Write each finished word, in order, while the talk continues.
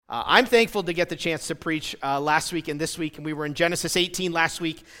I'm thankful to get the chance to preach last week and this week, and we were in Genesis 18 last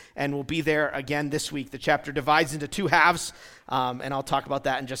week, and we'll be there again this week. The chapter divides into two halves, and I'll talk about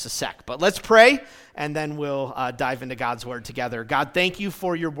that in just a sec. But let's pray, and then we'll dive into God's word together. God, thank you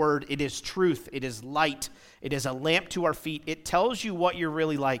for your word. It is truth. It is light. It is a lamp to our feet. It tells you what you're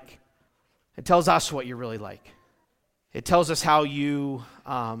really like. It tells us what you're really like. It tells us how you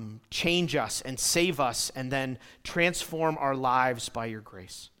change us and save us and then transform our lives by your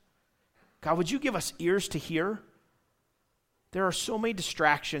grace. God, would you give us ears to hear? There are so many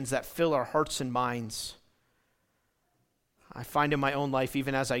distractions that fill our hearts and minds. I find in my own life,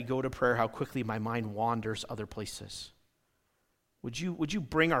 even as I go to prayer, how quickly my mind wanders other places. Would you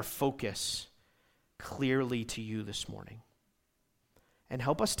bring our focus clearly to you this morning? And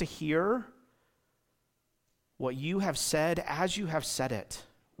help us to hear what you have said as you have said it.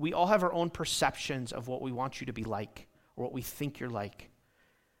 We all have our own perceptions of what we want you to be like or what we think you're like.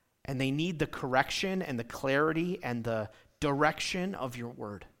 And they need the correction and the clarity and the direction of your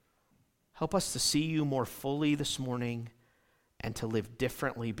word. Help us to see you more fully this morning and to live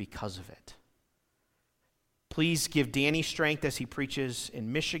differently because of it. Please give Danny strength as he preaches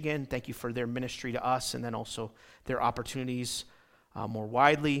in Michigan. Thank you for their ministry to us and then also their opportunities more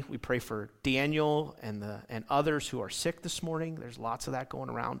widely. We pray for Daniel and others who are sick this morning. There's lots of that going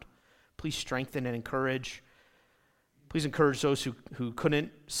around. Please strengthen and encourage. Please encourage those who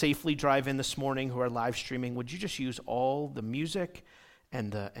couldn't safely drive in this morning, who are live streaming. Would you just use all the music and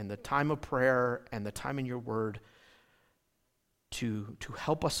the time of prayer and the time in your word to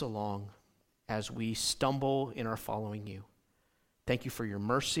help us along as we stumble in our following you. Thank you for your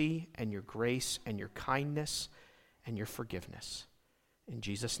mercy and your grace and your kindness and your forgiveness. In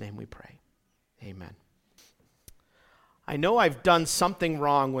Jesus' name we pray. Amen. I know I've done something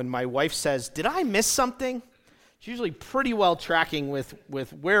wrong when my wife says, "Did I miss something?" She's usually pretty well tracking with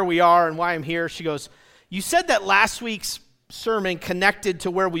where we are and why I'm here. She goes, "You said that last week's sermon connected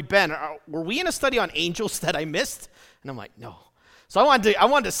to where we've been. Were we in a study on angels that I missed?" And I'm like, "No." So I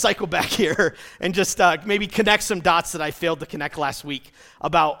wanted to cycle back here and just maybe connect some dots that I failed to connect last week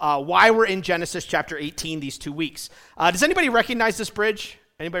about why we're in Genesis chapter 18 these 2 weeks. Does anybody recognize this bridge?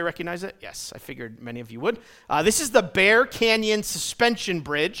 Anybody recognize it? Yes, I figured many of you would. This is the Bear Canyon Suspension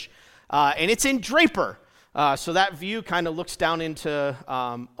Bridge, and it's in Draper. So that view kind of looks down into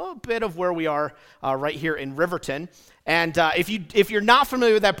a bit of where we are right here in Riverton. And if you're not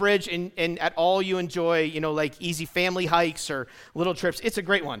familiar with that bridge and at all you enjoy, like easy family hikes or little trips, it's a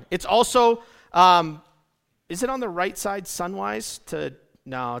great one. It's also, is it on the right side sunwise?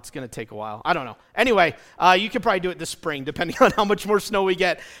 No, it's going to take a while. I don't know. Anyway, you could probably do it this spring, depending on how much more snow we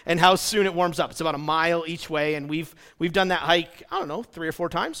get and how soon it warms up. It's about a mile each way, and we've done that hike, 3 or 4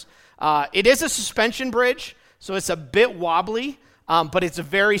 times. It is a suspension bridge, so it's a bit wobbly, but it's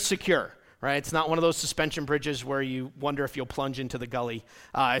very secure, right? It's not one of those suspension bridges where you wonder if you'll plunge into the gully.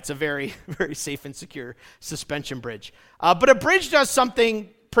 It's a very, very safe and secure suspension bridge. But a bridge does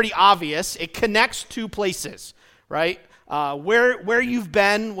something pretty obvious. It connects 2 places, right? Where you've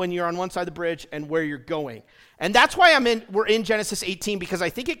been when you're on one side of the bridge and where you're going. And that's why we're in Genesis 18, because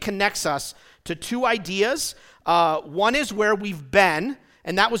I think it connects us to 2 ideas. One is where we've been,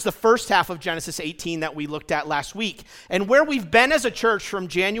 and that was the first half of Genesis 18 that we looked at last week. And where we've been as a church from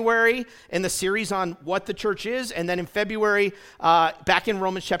January in the series on what the church is, and then in February, back in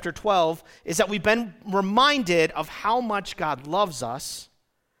Romans chapter 12, is that we've been reminded of how much God loves us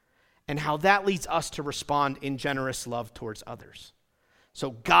and how that leads us to respond in generous love towards others.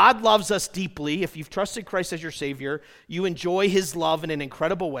 So God loves us deeply. If you've trusted Christ as your Savior, you enjoy his love in an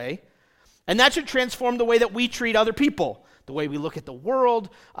incredible way. And that should transform the way that we treat other people, the way we look at the world,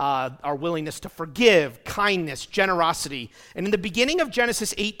 our willingness to forgive, kindness, generosity. And in the beginning of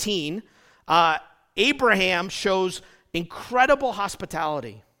Genesis 18, Abraham shows incredible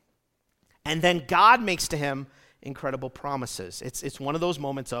hospitality. And then God makes to him incredible promises. It's one of those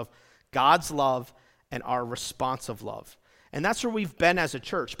moments of God's love and our responsive love. And that's where we've been as a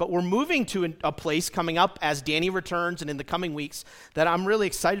church. But we're moving to a place coming up as Danny returns and in the coming weeks that I'm really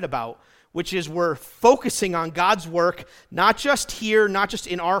excited about, which is we're focusing on God's work, not just here, not just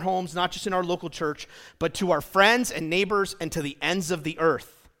in our homes, not just in our local church, but to our friends and neighbors and to the ends of the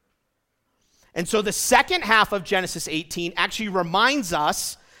earth. And so the second half of Genesis 18 actually reminds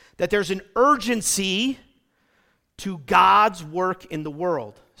us that there's an urgency to God's work in the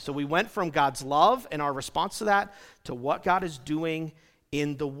world. So we went from God's love and our response to that to what God is doing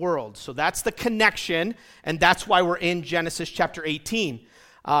in the world. So that's the connection, and that's why we're in Genesis chapter 18.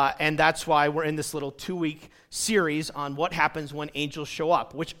 And that's why we're in this little 2-week series on what happens when angels show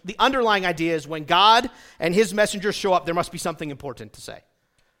up, which the underlying idea is when God and his messengers show up, there must be something important to say.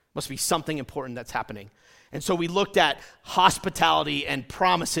 Must be something important that's happening. And so we looked at hospitality and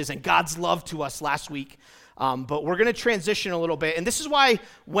promises and God's love to us last week. But we're going to transition a little bit. And this is why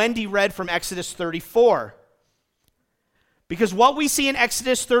Wendy read from Exodus 34. Because what we see in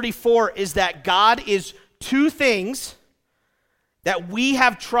Exodus 34 is that God is two things that we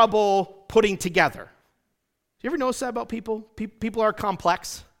have trouble putting together. Do you ever notice that about people? People are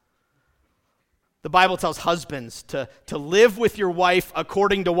complex. The Bible tells husbands to live with your wife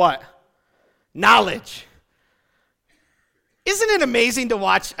according to what? Knowledge. Isn't it amazing to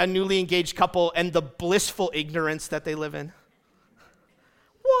watch a newly engaged couple and the blissful ignorance that they live in?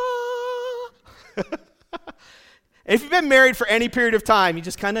 What? If you've been married for any period of time, you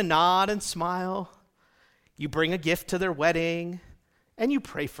just kind of nod and smile. You bring a gift to their wedding, and you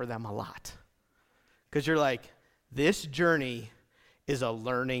pray for them a lot. Because you're like, this journey is a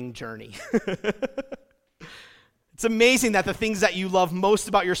learning journey. It's amazing that the things that you love most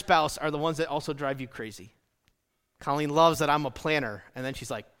about your spouse are the ones that also drive you crazy. Colleen loves that I'm a planner, and then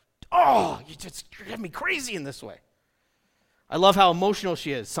she's like, oh, you're driving me crazy in this way. I love how emotional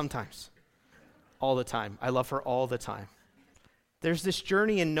she is sometimes. All the time. I love her all the time. There's this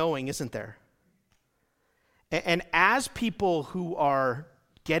journey in knowing, isn't there? And as people who are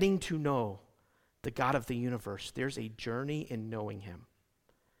getting to know the God of the universe, there's a journey in knowing him.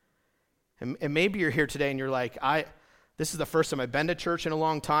 And maybe you're here today and you're like, this is the first time I've been to church in a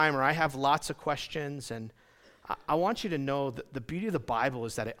long time, or I have lots of questions. And I want you to know that the beauty of the Bible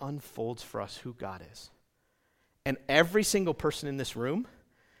is that it unfolds for us who God is. And every single person in this room,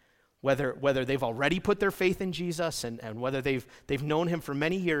 whether they've already put their faith in Jesus and whether they've known him for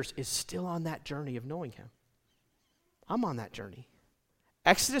many years, is still on that journey of knowing him. I'm on that journey.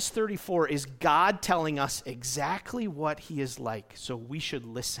 Exodus 34 is God telling us exactly what he is like, so we should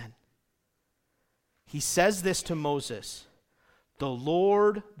listen. He says this to Moses, the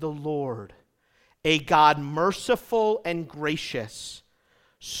Lord, a God merciful and gracious,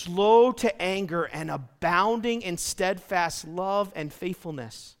 slow to anger and abounding in steadfast love and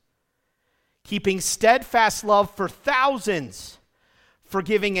faithfulness, keeping steadfast love for thousands,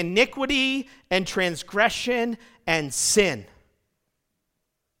 forgiving iniquity and transgression and sin.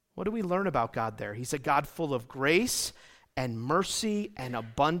 What do we learn about God there? He's a God full of grace and mercy and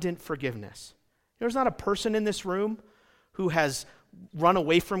abundant forgiveness. There's not a person in this room who has run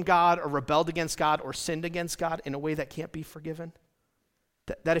away from God or rebelled against God or sinned against God in a way that can't be forgiven.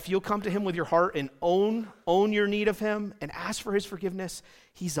 That if you'll come to him with your heart and own your need of him and ask for his forgiveness,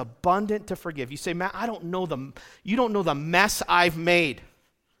 he's abundant to forgive. You say, Matt, you don't know the mess I've made.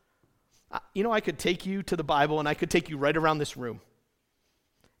 I could take you to the Bible and I could take you right around this room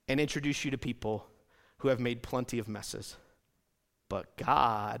and introduce you to people who have made plenty of messes. But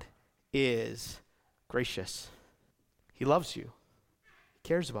God is gracious. He loves you. He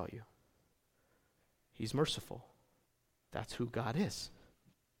cares about you. He's merciful. That's who God is.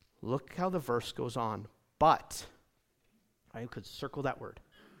 Look how the verse goes on. But, I could circle that word.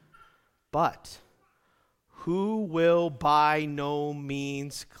 But, who will by no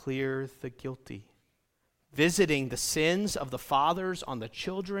means clear the guilty, visiting the sins of the fathers on the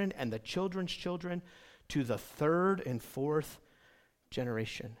children and the children's children to the third and fourth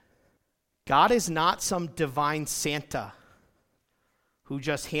generation. God is not some divine Santa who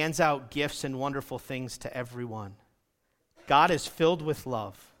just hands out gifts and wonderful things to everyone. God is filled with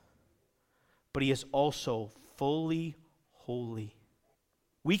love, but he is also fully holy.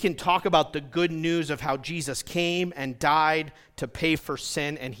 We can talk about the good news of how Jesus came and died to pay for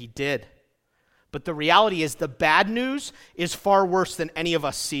sin, and he did. But the reality is the bad news is far worse than any of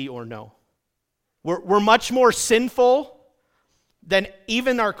us see or know. We're much more sinful than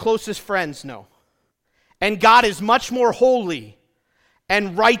even our closest friends know. And God is much more holy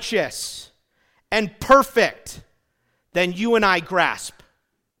and righteous and perfect than you and I grasp.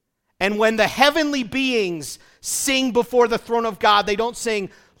 And when the heavenly beings sing before the throne of God, they don't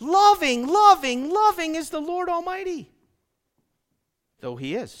sing, loving, loving, loving is the Lord Almighty. Though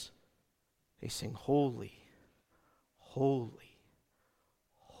he is. They sing, holy, holy,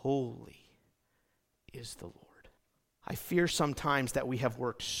 holy is the Lord. I fear sometimes that we have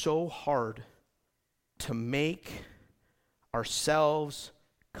worked so hard to make ourselves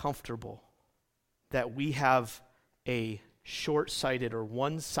comfortable that we have a short-sighted or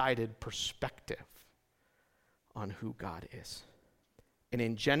one-sided perspective on who God is. And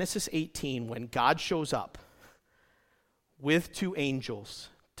in Genesis 18, when God shows up with two angels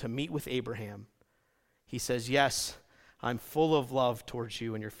to meet with Abraham, he says, yes, I'm full of love towards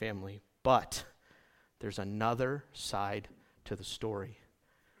you and your family, but there's another side to the story.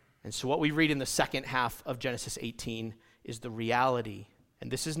 And so what we read in the second half of Genesis 18 is the reality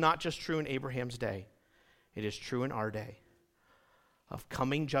and this is not just true in Abraham's day, it is true in our day, of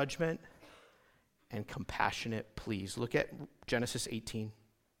coming judgment and compassionate pleas. Look at Genesis 18,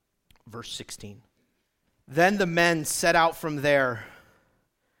 verse 16. Then the men set out from there,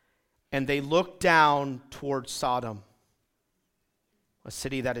 and they looked down towards Sodom, a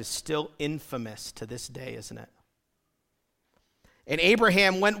city that is still infamous to this day, isn't it? And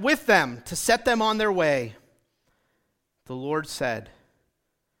Abraham went with them to set them on their way. The Lord said,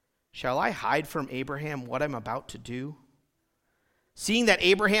 "Shall I hide from Abraham what I'm about to do? Seeing that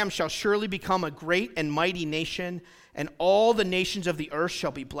Abraham shall surely become a great and mighty nation, and all the nations of the earth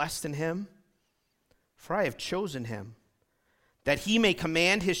shall be blessed in him. For I have chosen him, that he may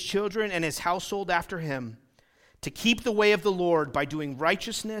command his children and his household after him, to keep the way of the Lord by doing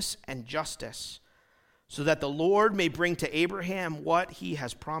righteousness and justice, so that the Lord may bring to Abraham what he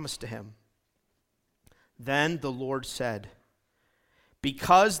has promised to him." Then the Lord said,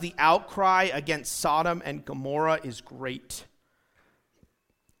 "Because the outcry against Sodom and Gomorrah is great,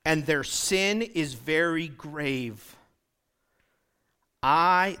 and their sin is very grave,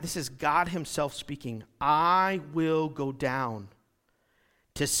 this is God himself speaking, I will go down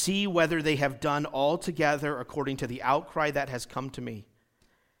to see whether they have done altogether according to the outcry that has come to me.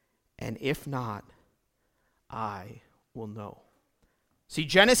 And if not, I will know." See,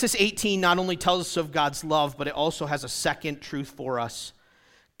 Genesis 18 not only tells us of God's love, but it also has a second truth for us.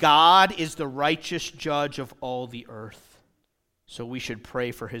 God is the righteous judge of all the earth, so we should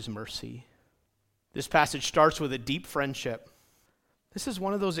pray for his mercy. This passage starts with a deep friendship. This is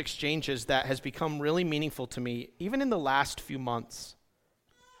one of those exchanges that has become really meaningful to me, even in the last few months.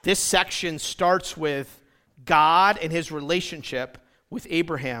 This section starts with God and his relationship with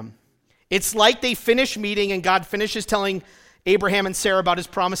Abraham. It's like they finish meeting and God finishes telling Abraham and Sarah about his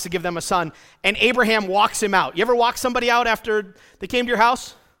promise to give them a son, and Abraham walks him out. You ever walk somebody out after they came to your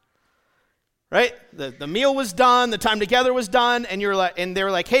house? Right? The meal was done, the time together was done, and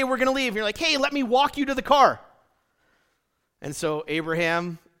they're like, "Hey, we're going to leave." And you're like, "Hey, let me walk you to the car." And so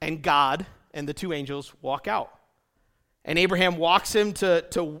Abraham and God and the two angels walk out. And Abraham walks him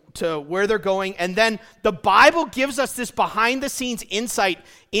to where they're going. And then the Bible gives us this behind-the-scenes insight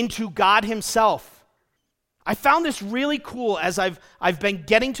into God himself. I found this really cool as I've been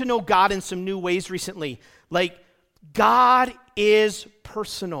getting to know God in some new ways recently. Like, God is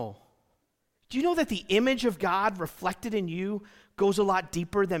personal. Do you know that the image of God reflected in you goes a lot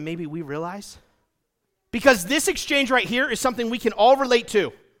deeper than maybe we realize? Because this exchange right here is something we can all relate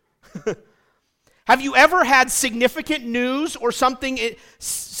to. Have you ever had significant news or something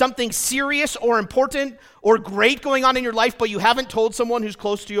serious or important or great going on in your life, but you haven't told someone who's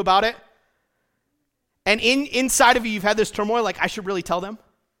close to you about it? And inside of you, you've had this turmoil, like, I should really tell them?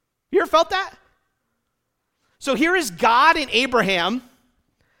 You ever felt that? So here is God and Abraham,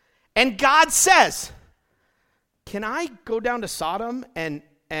 and God says, "Can I go down to Sodom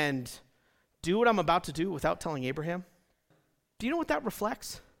and do what I'm about to do without telling Abraham?" Do you know what that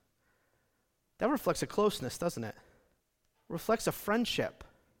reflects? That reflects a closeness, doesn't it? It reflects a friendship.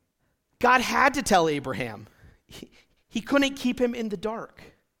 God had to tell Abraham. He couldn't keep him in the dark.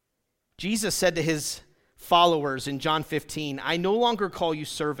 Jesus said to his followers in John 15, "I no longer call you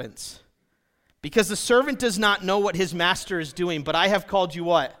servants, because the servant does not know what his master is doing, but I have called you"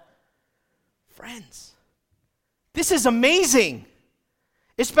 what? Friends. This is amazing.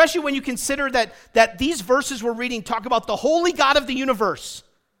 Especially when you consider that these verses we're reading talk about the holy God of the universe.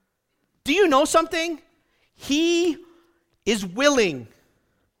 Do you know something? He is willing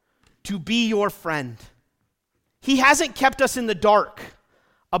to be your friend. He hasn't kept us in the dark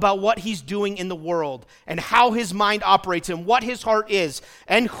about what he's doing in the world and how his mind operates and what his heart is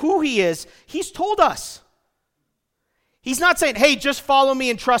and who he is. He's told us. He's not saying, "Hey, just follow me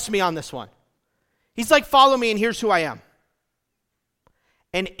and trust me on this one." He's like, "Follow me and here's who I am."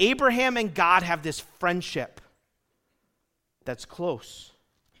 And Abraham and God have this friendship that's close.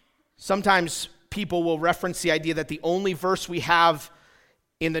 Sometimes people will reference the idea that the only verse we have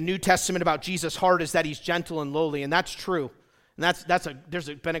in the New Testament about Jesus' heart is that he's gentle and lowly, and that's true. And there's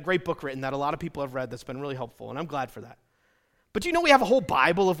been a great book written that a lot of people have read that's been really helpful, and I'm glad for that. But do you know we have a whole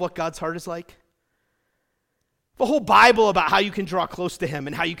Bible of what God's heart is like? A whole Bible about how you can draw close to him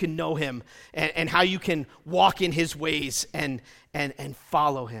and how you can know him and how you can walk in his ways and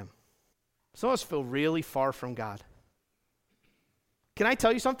follow him. Some of us feel really far from God. Can I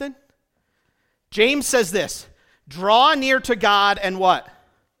tell you something? James says this, "Draw near to God and what?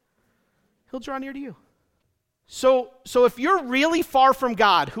 He'll draw near to you." So if you're really far from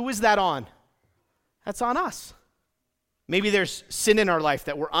God, who is that on? That's on us. Maybe there's sin in our life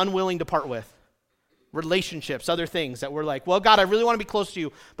that we're unwilling to part with. relationships, other things that we're like, well, God, I really want to be close to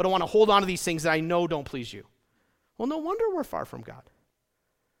you, but I want to hold on to these things that I know don't please you. Well, no wonder we're far from God.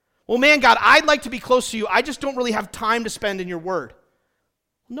 Well, man, God, I'd like to be close to you. I just don't really have time to spend in your word.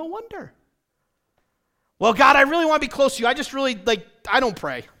 No wonder. Well, God, I really want to be close to you. I just really, I don't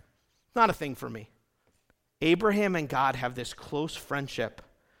pray. Not a thing for me. Abraham and God have this close friendship.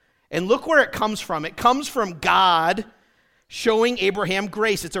 And look where it comes from. It comes from God showing Abraham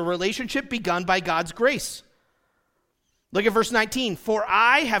grace. It's a relationship begun by God's grace. Look at verse 19. For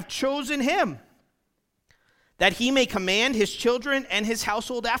I have chosen him, that he may command his children and his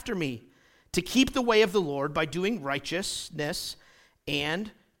household after me, to keep the way of the Lord by doing righteousness and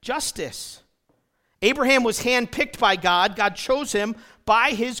justice. Abraham was handpicked by God. God chose him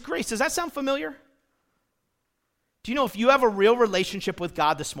by his grace. Does that sound familiar? Do you know if you have a real relationship with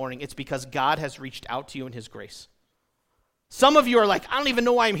God this morning, it's because God has reached out to you in his grace. Some of you are like, I don't even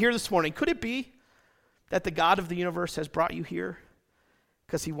know why I'm here this morning. Could it be that the God of the universe has brought you here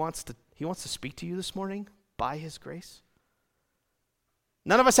because he wants to speak to you this morning by his grace?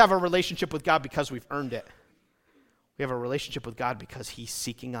 None of us have a relationship with God because we've earned it. We have a relationship with God because he's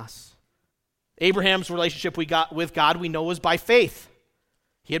seeking us. Abraham's relationship with God, we know, was by faith.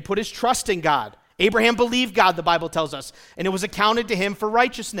 He had put his trust in God. Abraham believed God, the Bible tells us, and it was accounted to him for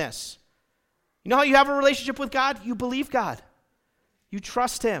righteousness. You know how you have a relationship with God? You believe God. You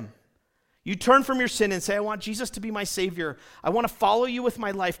trust him. You turn from your sin and say, I want Jesus to be my Savior. I want to follow you with my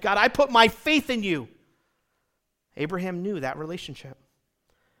life. God, I put my faith in you. Abraham knew that relationship.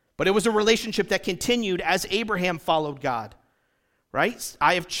 But it was a relationship that continued as Abraham followed God. Right?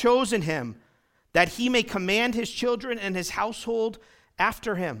 I have chosen him that he may command his children and his household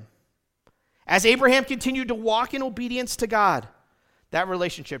after him. As Abraham continued to walk in obedience to God, that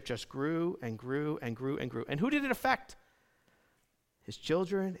relationship just grew and grew and grew and grew. And who did it affect? His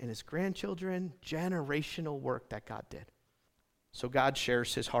children and his grandchildren, generational work that God did. So God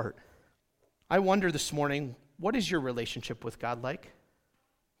shares his heart. I wonder this morning, what is your relationship with God like?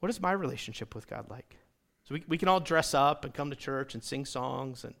 What is my relationship with God like? So we can all dress up and come to church and sing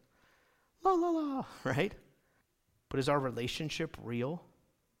songs and la, la, la, right? But is our relationship real?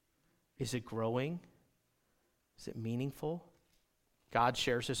 Is it growing? Is it meaningful? God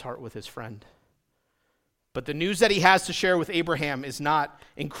shares his heart with his friend. But the news that he has to share with Abraham is not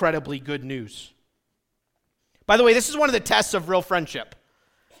incredibly good news. By the way, this is one of the tests of real friendship.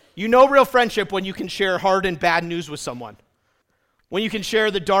 You know real friendship when you can share hard and bad news with someone. When you can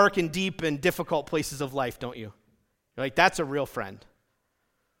share the dark and deep and difficult places of life, don't you? You're like, that's a real friend.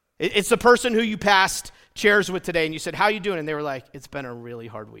 It's the person who you passed chairs with today and you said, how you doing? And they were like, it's been a really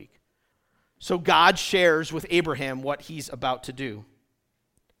hard week. So God shares with Abraham what he's about to do.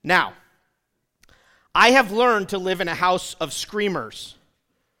 Now, I have learned to live in a house of screamers.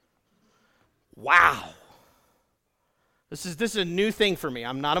 Wow. This is a new thing for me.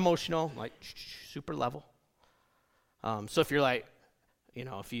 I'm not emotional, like super level. So if you're like,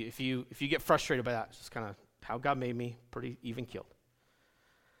 if you get frustrated by that, it's just kind of how God made me, pretty even keeled.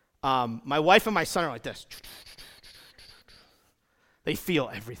 My wife and my son are like this. They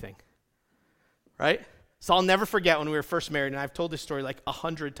feel everything, right? So I'll never forget when we were first married, and I've told this story like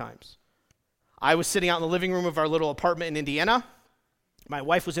 100 times. I was sitting out in the living room of our little apartment in Indiana. My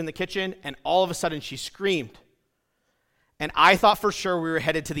wife was in the kitchen, and all of a sudden she screamed. And I thought for sure we were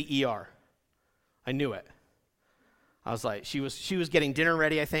headed to the ER. I knew it. I was like, she was getting dinner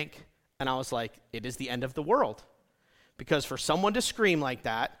ready, I think, and I was like, it is the end of the world. Because for someone to scream like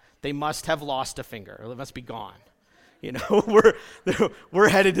that, they must have lost a finger, or they must be gone. We're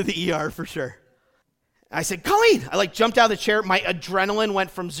headed to the ER for sure. I said, Colleen! I jumped out of the chair. My adrenaline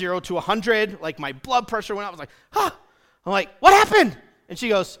went from 0 to 100. My blood pressure went up. I was like, huh! I'm like, what happened? And she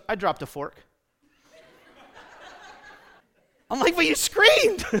goes, I dropped a fork. I'm like, but you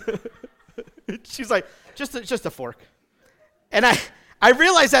screamed! She's like, just a fork. And I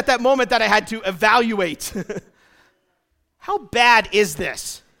realized at that moment that I had to evaluate. How bad is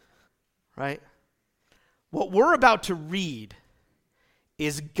this? Right? What we're about to read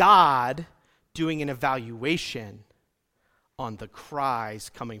is God doing an evaluation on the cries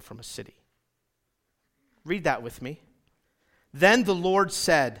coming from a city. Read that with me. Then the Lord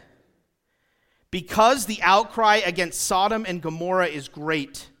said, because the outcry against Sodom and Gomorrah is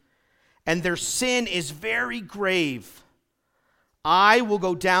great, and their sin is very grave, I will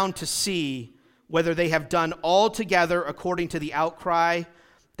go down to see whether they have done altogether according to the outcry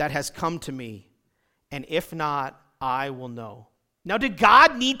that has come to me, and if not, I will know. Now, did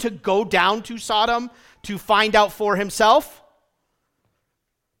God need to go down to Sodom to find out for himself?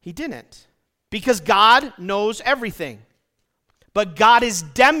 He didn't, because God knows everything. But God is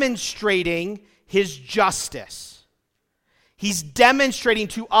demonstrating his justice. He's demonstrating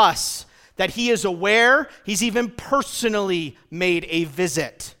to us that he is aware. He's even personally made a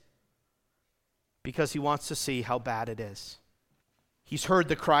visit because he wants to see how bad it is. He's heard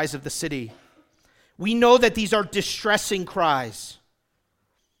the cries of the city. We know that these are distressing cries.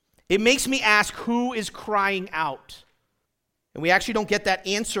 It makes me ask, who is crying out? And we actually don't get that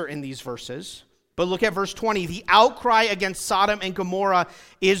answer in these verses. But look at verse 20. The outcry against Sodom and Gomorrah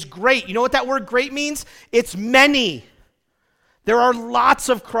is great. You know what that word great means? It's many. There are lots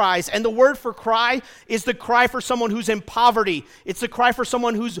of cries. And the word for cry is the cry for someone who's in poverty. It's the cry for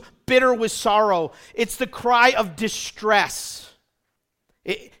someone who's bitter with sorrow. It's the cry of distress.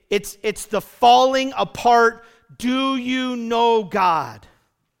 It's the falling apart. Do you know God?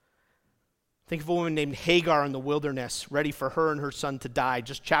 Think of a woman named Hagar in the wilderness, ready for her and her son to die,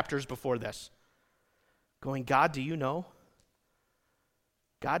 just chapters before this. Going, God, do you know?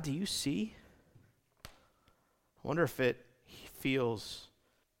 God, do you see? I wonder if it feels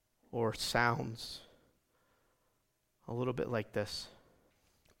or sounds a little bit like this.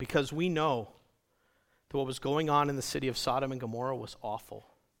 Because we know that what was going on in the city of Sodom and Gomorrah was awful.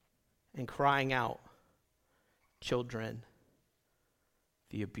 And crying out, children,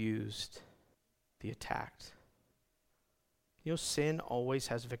 the abused, the attacked. You know, sin always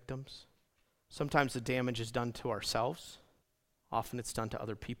has victims. Sometimes the damage is done to ourselves. Often it's done to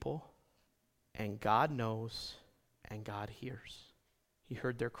other people. And God knows and God hears. He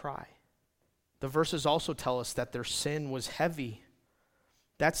heard their cry. The verses also tell us that their sin was heavy.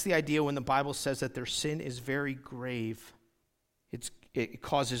 That's the idea when the Bible says that their sin is very grave. It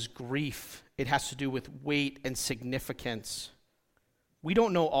causes grief. It has to do with weight and significance. We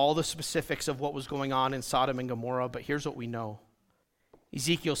don't know all the specifics of what was going on in Sodom and Gomorrah, but here's what we know.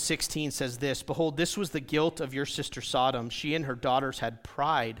 Ezekiel 16 says this, "Behold, this was the guilt of your sister Sodom. She and her daughters had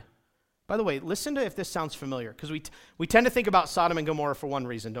pride." By the way, listen to if this sounds familiar, because we tend to think about Sodom and Gomorrah for one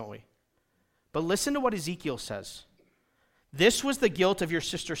reason, don't we? But listen to what Ezekiel says. "This was the guilt of your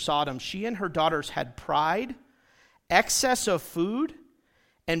sister Sodom. She and her daughters had pride, excess of food,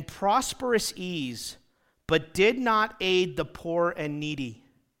 and prosperous ease, but did not aid the poor and needy."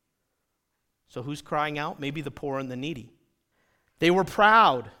 So who's crying out? Maybe the poor and the needy. "They were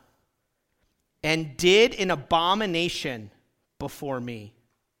proud and did an abomination before me."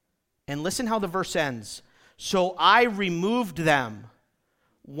 And listen how the verse ends. "So I removed them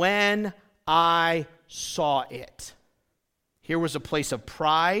when I saw it." Here was a place of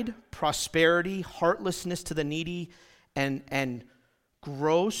pride, prosperity, heartlessness to the needy, and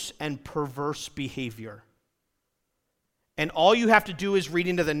gross and perverse behavior. And all you have to do is read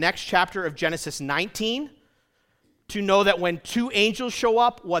into the next chapter of Genesis 19 to know that when two angels show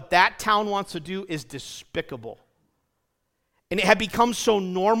up, what that town wants to do is despicable. And it had become so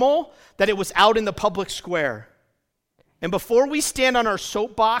normal that it was out in the public square. And before we stand on our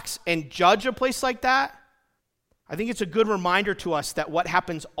soapbox and judge a place like that, I think it's a good reminder to us that what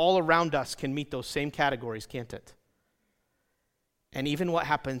happens all around us can meet those same categories, can't it? And even what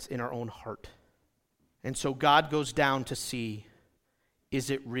happens in our own heart. And so God goes down to see, is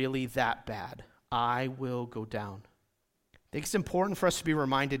it really that bad? I will go down. I think it's important for us to be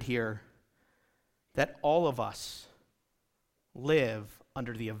reminded here that all of us live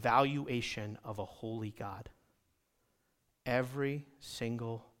under the evaluation of a holy God. Every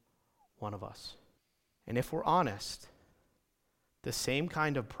single one of us. And if we're honest, the same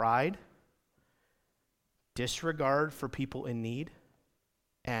kind of pride, disregard for people in need,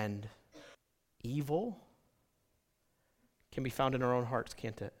 and evil can be found in our own hearts,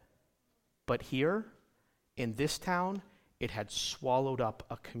 can't it? But here, in this town, it had swallowed up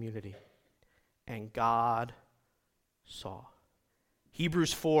a community. And God saw.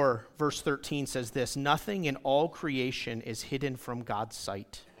 Hebrews 4, verse 13 says this, "Nothing in all creation is hidden from God's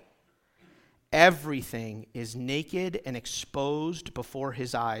sight. Everything is naked and exposed before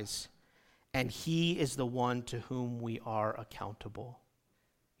his eyes, and he is the one to whom we are accountable."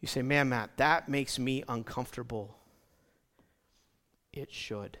 You say, "Man, Matt, that makes me uncomfortable." It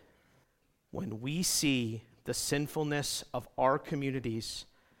should. When we see the sinfulness of our communities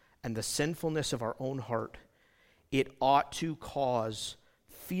and the sinfulness of our own heart, it ought to cause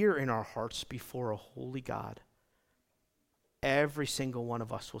fear in our hearts before a holy God. Every single one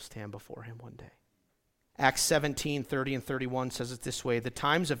of us will stand before him one day. Acts 17, 30 and 31 says it this way, "The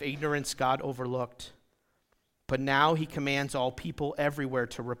times of ignorance God overlooked, but now he commands all people everywhere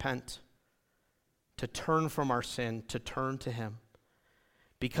to repent, to turn from our sin, to turn to him,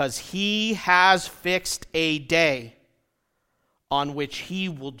 because he has fixed a day on which he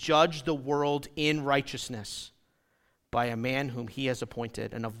will judge the world in righteousness by a man whom he has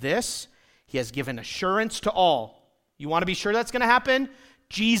appointed. And of this He has given assurance to all. You want to be sure that's going to happen?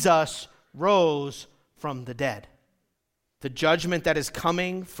 Jesus rose from the dead. The judgment that is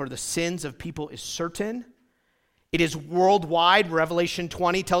coming for the sins of people is certain. It is worldwide. Revelation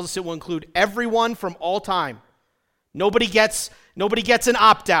 20 tells us it will include everyone from all time. Nobody gets an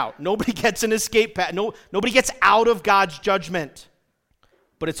opt-out. Nobody gets an escape path. Nobody gets out of God's judgment.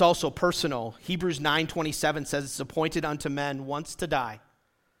 But it's also personal. Hebrews 9:27 says it's appointed unto men once to die.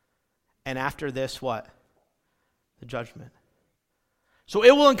 And after this, what? The judgment. So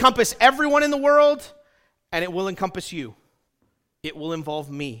it will encompass everyone in the world, and it will encompass you. It will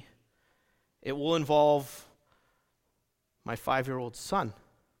involve me. It will involve my 5-year-old son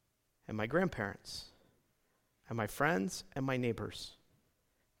and my grandparents and my friends and my neighbors.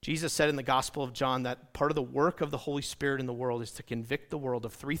 Jesus said in the Gospel of John that part of the work of the Holy Spirit in the world is to convict the world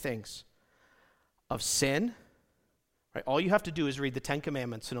of 3 things. Of sin, right? All you have to do is read the 10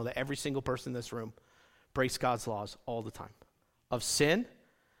 Commandments to know that every single person in this room breaks God's laws all the time. Of sin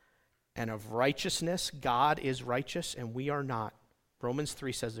and of righteousness. God is righteous and we are not. Romans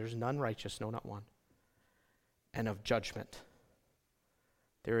 3 says there's none righteous, no, not one. And of judgment.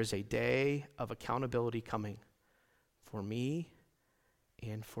 There is a day of accountability coming for me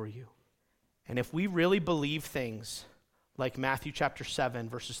and for you. And if we really believe things like Matthew chapter 7,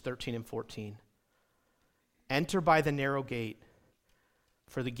 verses 13 and 14, enter by the narrow gate,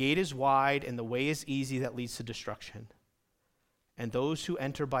 for the gate is wide and the way is easy that leads to destruction. And those who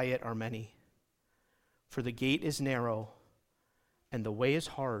enter by it are many. For the gate is narrow and the way is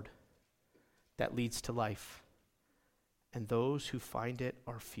hard that leads to life. And those who find it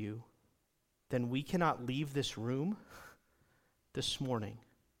are few. Then we cannot leave this room this morning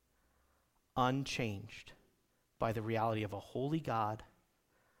unchanged by the reality of a holy God,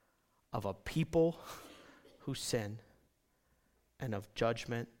 of a people who sin, and of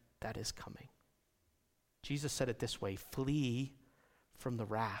judgment that is coming. Jesus said it this way, flee from the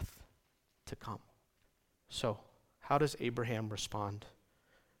wrath to come. So, how does Abraham respond?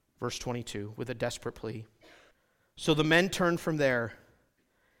 Verse 22, with a desperate plea. So the men turned from there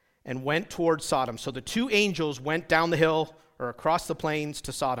and went toward Sodom. So the 2 angels went down the hill or across the plains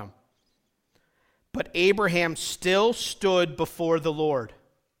to Sodom. But Abraham still stood before the Lord.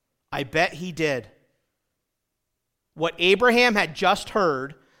 I bet he did. What Abraham had just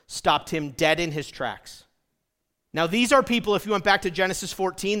heard stopped him dead in his tracks. Now these are people, if you went back to Genesis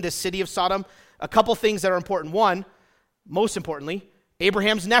 14, this city of Sodom, a couple things that are important. One, most importantly,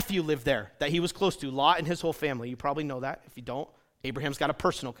 Abraham's nephew lived there that he was close to, Lot and his whole family. You probably know that. If you don't, Abraham's got a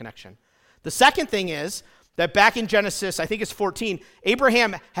personal connection. The second thing is that back in Genesis, I think it's 14,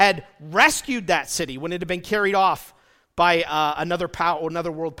 Abraham had rescued that city when it had been carried off by another power,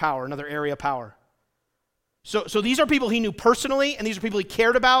 another world power, another area power. So these are people he knew personally, and these are people he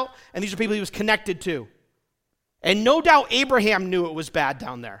cared about, and these are people he was connected to. And no doubt Abraham knew it was bad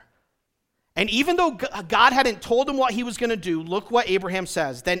down there. And even though God hadn't told him what he was going to do, look what Abraham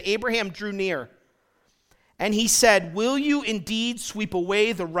says. Then Abraham drew near, and he said, will you indeed sweep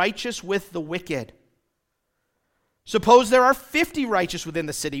away the righteous with the wicked? Suppose there are 50 righteous within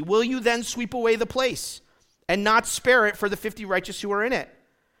the city. Will you then sweep away the place and not spare it for the 50 righteous who are in it?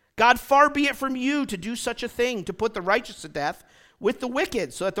 God, far be it from you to do such a thing, to put the righteous to death with the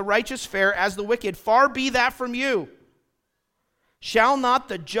wicked, so that the righteous fare as the wicked. Far be that from you. Shall not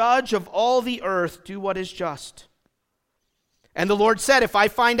the judge of all the earth do what is just? And the Lord said, if I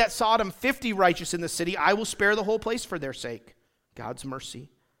find at Sodom 50 righteous in the city, I will spare the whole place for their sake. God's mercy.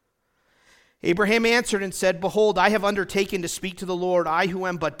 Abraham answered and said, behold, I have undertaken to speak to the Lord, I who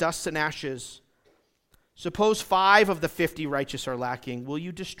am but dust and ashes. Suppose 5 of the 50 righteous are lacking. Will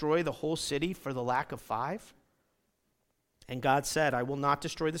you destroy the whole city for the lack of 5? And God said, I will not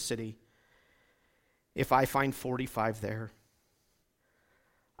destroy the city if I find 45 there.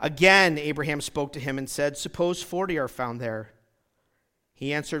 Again, Abraham spoke to him and said, suppose 40 are found there.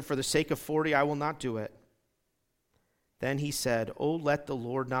 He answered, for the sake of 40, I will not do it. Then he said, oh, let the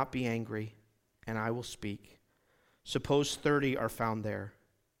Lord not be angry, and I will speak. Suppose 30 are found there.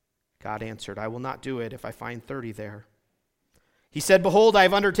 God answered, I will not do it if I find 30 there. He said, behold, I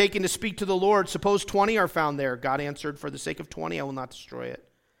have undertaken to speak to the Lord. Suppose 20 are found there. God answered, for the sake of 20, I will not destroy it.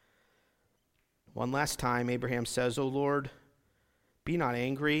 One last time, Abraham says, O Lord, be not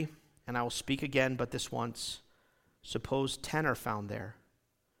angry, and I will speak again, but this once. Suppose 10 are found there.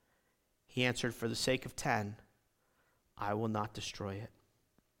 He answered, for the sake of 10, I will not destroy it.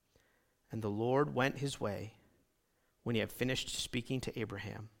 And the Lord went his way when he had finished speaking to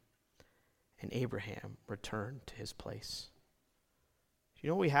Abraham, and Abraham returned to his place. You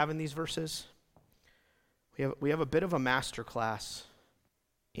know what we have in these verses? We have a bit of a master class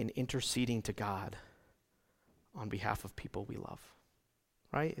in interceding to God on behalf of people we love,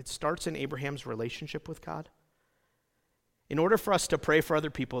 right? It starts in Abraham's relationship with God. In order for us to pray for other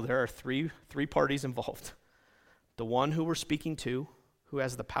people, there are three parties involved. The one who we're speaking to, who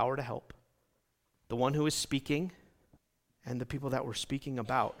has the power to help, the one who is speaking, and the people that we're speaking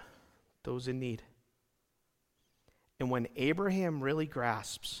about, those in need. And when Abraham really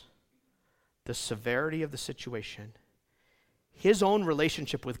grasps the severity of the situation, his own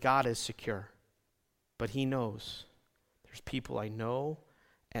relationship with God is secure. But he knows there's people I know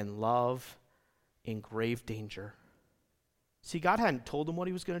and love in grave danger. See, God hadn't told him what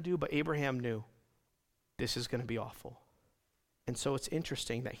he was going to do, but Abraham knew this is going to be awful. And so it's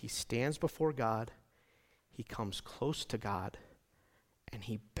interesting that he stands before God, he comes close to God, and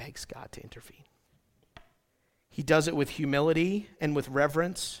he begs God to intervene. He does it with humility and with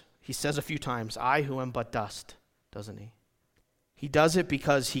reverence. He says a few times, I who am but dust, doesn't he? He does it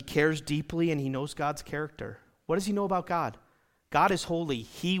because he cares deeply and he knows God's character. What does he know about God? God is holy.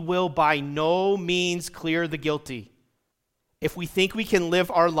 He will by no means clear the guilty. If we think we can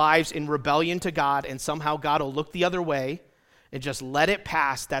live our lives in rebellion to God and somehow God will look the other way and just let it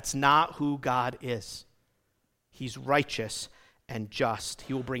pass, that's not who God is. He's righteous and just.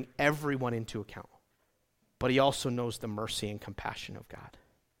 He will bring everyone into account. But he also knows the mercy and compassion of God.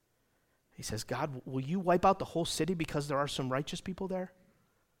 He says, God, will you wipe out the whole city because there are some righteous people there?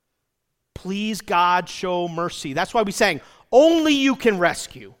 Please, God, show mercy. That's why we sang, only you can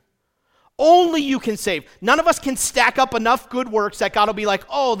rescue. Only you can save. None of us can stack up enough good works that God will be like,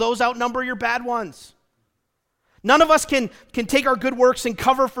 oh, those outnumber your bad ones. None of us can take our good works and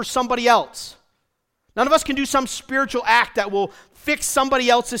cover for somebody else. None of us can do some spiritual act that will fix somebody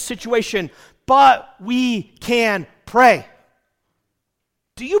else's situation, but we can pray.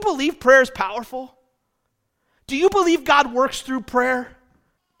 Do you believe prayer is powerful? Do you believe God works through prayer?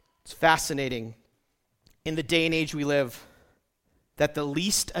 It's fascinating in the day and age we live that the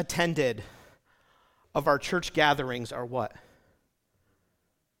least attended of our church gatherings are what?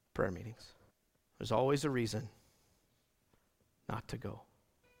 Prayer meetings. There's always a reason not to go.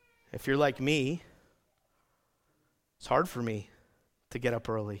 If you're like me, it's hard for me to get up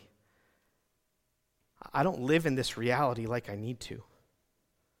early. I don't live in this reality like I need to.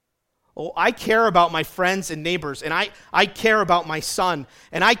 Oh, I care about my friends and neighbors, and I care about my son,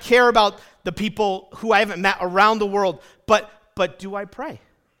 and I care about the people who I haven't met around the world, but do I pray?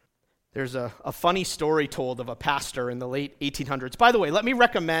 There's a funny story told of a pastor in the late 1800s. By the way, let me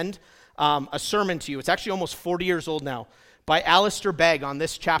recommend a sermon to you. It's actually almost 40 years old now, by Alistair Begg on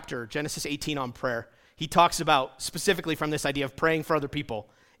this chapter, Genesis 18 on prayer. He talks about, specifically from this idea of praying for other people,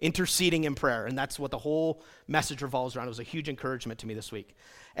 interceding in prayer, and that's what the whole message revolves around. It was a huge encouragement to me this week.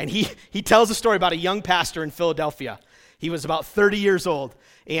 And he tells a story about a young pastor in Philadelphia. He was about 30 years old,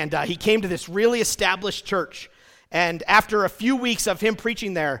 and he came to this really established church. And after a few weeks of him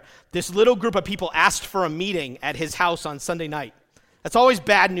preaching there, this little group of people asked for a meeting at his house on Sunday night. That's always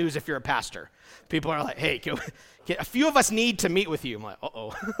bad news if you're a pastor. People are like, hey, a few of us need to meet with you. I'm like,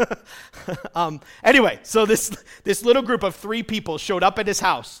 uh-oh. Anyway, so this little group of 3 people showed up at his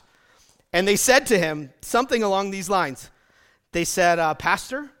house, and they said to him something along these lines. They said,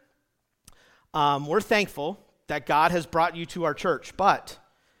 Pastor, we're thankful that God has brought you to our church, but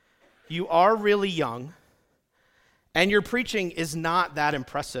you are really young, and your preaching is not that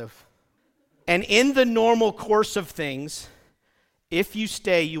impressive. And in the normal course of things, if you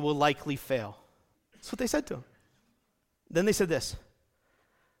stay, you will likely fail. That's what they said to him. Then they said this,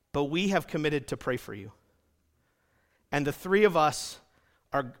 but we have committed to pray for you. And the 3 of us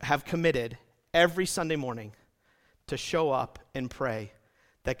have committed every Sunday morning to show up and pray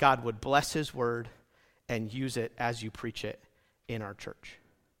that God would bless his word and use it as you preach it in our church.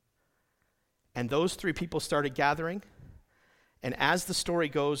 And those 3 people started gathering, and as the story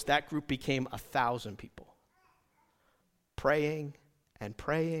goes, that group became 1,000 people. Praying and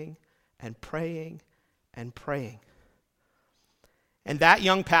praying and praying and praying. And that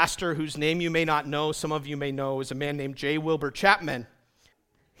young pastor, whose name you may not know, some of you may know, is a man named J. Wilbur Chapman.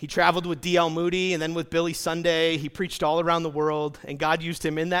 He traveled with D.L. Moody and then with Billy Sunday. He preached all around the world, and God used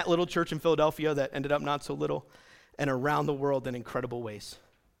him in that little church in Philadelphia that ended up not so little, and around the world in incredible ways.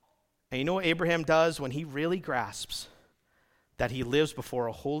 And you know what Abraham does when he really grasps that he lives before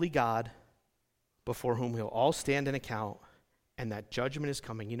a holy God, before whom he'll all stand in account, and that judgment is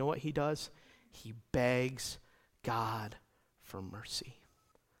coming? You know what he does? He begs God for mercy.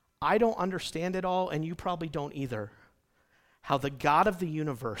 I don't understand it all, and you probably don't either, how the God of the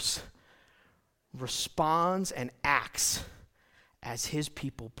universe responds and acts as his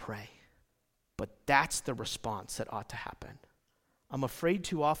people pray. But that's the response that ought to happen. I'm afraid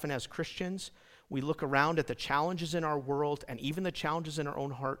too often as Christians, we look around at the challenges in our world and even the challenges in our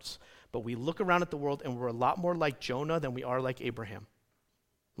own hearts, but we look around at the world and we're a lot more like Jonah than we are like Abraham.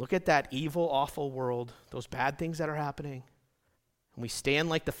 Look at that evil, awful world, those bad things that are happening. And we stand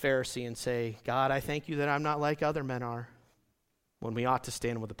like the Pharisee and say, God, I thank you that I'm not like other men are. When we ought to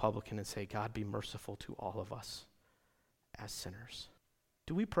stand with the publican and say, God, be merciful to all of us as sinners.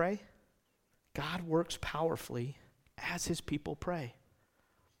 Do we pray? God works powerfully as his people pray.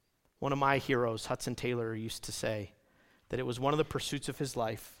 One of my heroes, Hudson Taylor, used to say that it was one of the pursuits of his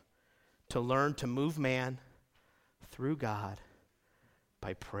life to learn to move man through God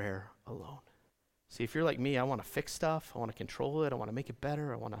by prayer alone. See, if you're like me, I want to fix stuff. I want to control it. I want to make it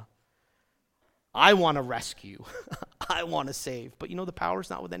better. I want to rescue. I want to save. But the power's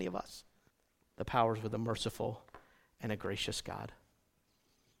not with any of us. The power's with a merciful and a gracious God.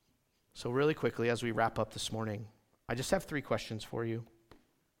 So really quickly, as we wrap up this morning, I just have 3 questions for you.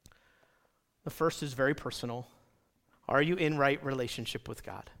 The first is very personal. Are you in right relationship with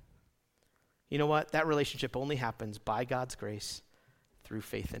God? You know what? That relationship only happens by God's grace through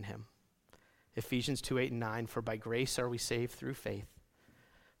faith in him. Ephesians 2:8-9, for by grace are we saved through faith,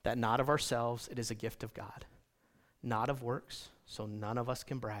 that not of ourselves, it is a gift of God, not of works, so none of us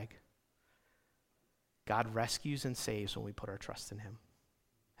can brag. God rescues and saves when we put our trust in him.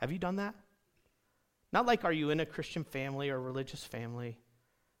 Have you done that? Not like, are you in a Christian family or a religious family?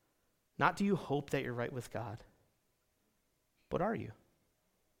 Not do you hope that you're right with God, but are you?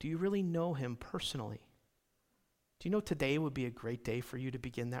 Do you really know him personally? Do you know today would be a great day for you to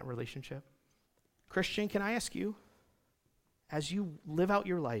begin that relationship? Christian, can I ask you, as you live out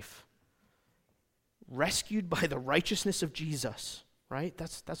your life, rescued by the righteousness of Jesus, right?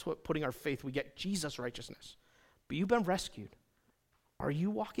 That's what putting our faith, we get Jesus' righteousness. But you've been rescued. Are you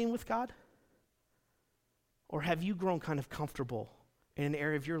walking with God? Or have you grown kind of comfortable in an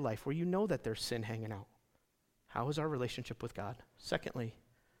area of your life where you know that there's sin hanging out? How is our relationship with God? Secondly,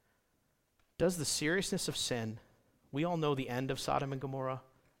 does the seriousness of sin, we all know the end of Sodom and Gomorrah,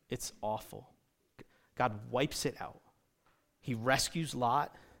 it's awful. God wipes it out. He rescues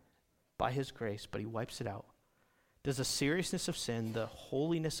Lot by his grace, but he wipes it out. Does the seriousness of sin, the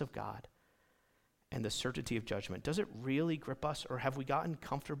holiness of God, and the certainty of judgment, does it really grip us, or have we gotten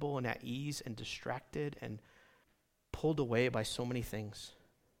comfortable and at ease and distracted and pulled away by so many things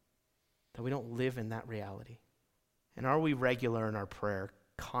that we don't live in that reality? And are we regular in our prayer,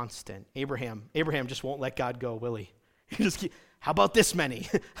 constant? Abraham just won't let God go, will he? He just how about this many?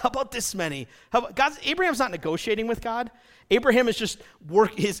 How about this many? Abraham's not negotiating with God. Abraham is just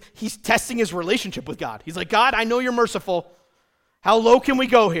he's testing his relationship with God. He's like, God, I know you're merciful. How low can we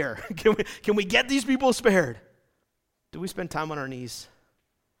go here? Can we get these people spared? Do we spend time on our knees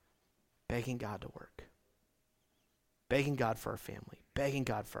begging God to work? Begging God for our family, begging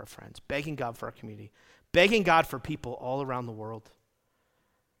God for our friends, begging God for our community, begging God for people all around the world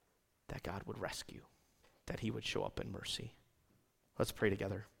that God would rescue, that he would show up in mercy. Let's pray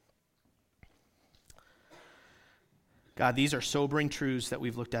together. God, these are sobering truths that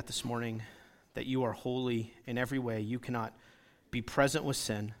we've looked at this morning, that you are holy in every way. You cannot be present with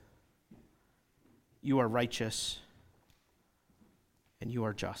sin. You are righteous, and you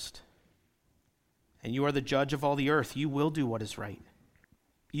are just. And you are the judge of all the earth. You will do what is right.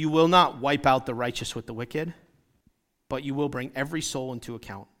 You will not wipe out the righteous with the wicked, but you will bring every soul into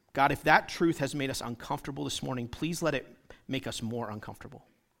account. God, if that truth has made us uncomfortable this morning, please let it make us more uncomfortable.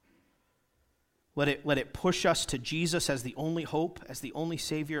 Let it push us to Jesus as the only hope, as the only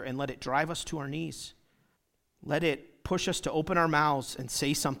Savior, and let it drive us to our knees. Let it push us to open our mouths and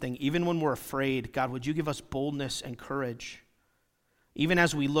say something, even when we're afraid. God, would you give us boldness and courage? Even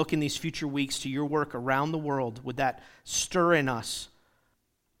as we look in these future weeks to your work around the world, would that stir in us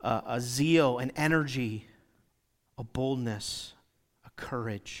a zeal, an energy, a boldness, a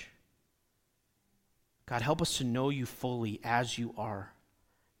courage? God, help us to know you fully as you are,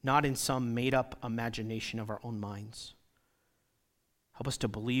 not in some made-up imagination of our own minds. Help us to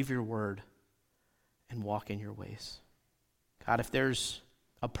believe your word and walk in your ways. God, if there's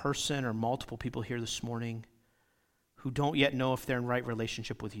a person or multiple people here this morning who don't yet know if they're in right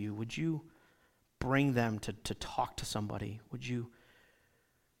relationship with you, would you bring them to talk to somebody? Would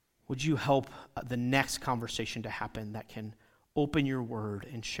you help the next conversation to happen that can open your word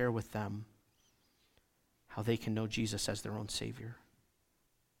and share with them how they can know Jesus as their own Savior?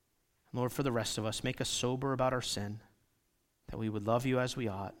 And Lord, for the rest of us, make us sober about our sin, that we would love you as we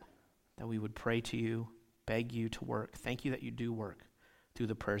ought, that we would pray to you, beg you to work. Thank you that you do work through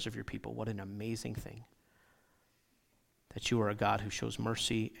the prayers of your people. What an amazing thing that you are a God who shows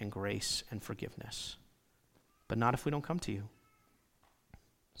mercy and grace and forgiveness. But not if we don't come to you.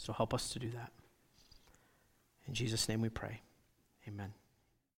 So help us to do that. In Jesus' name we pray. Amen.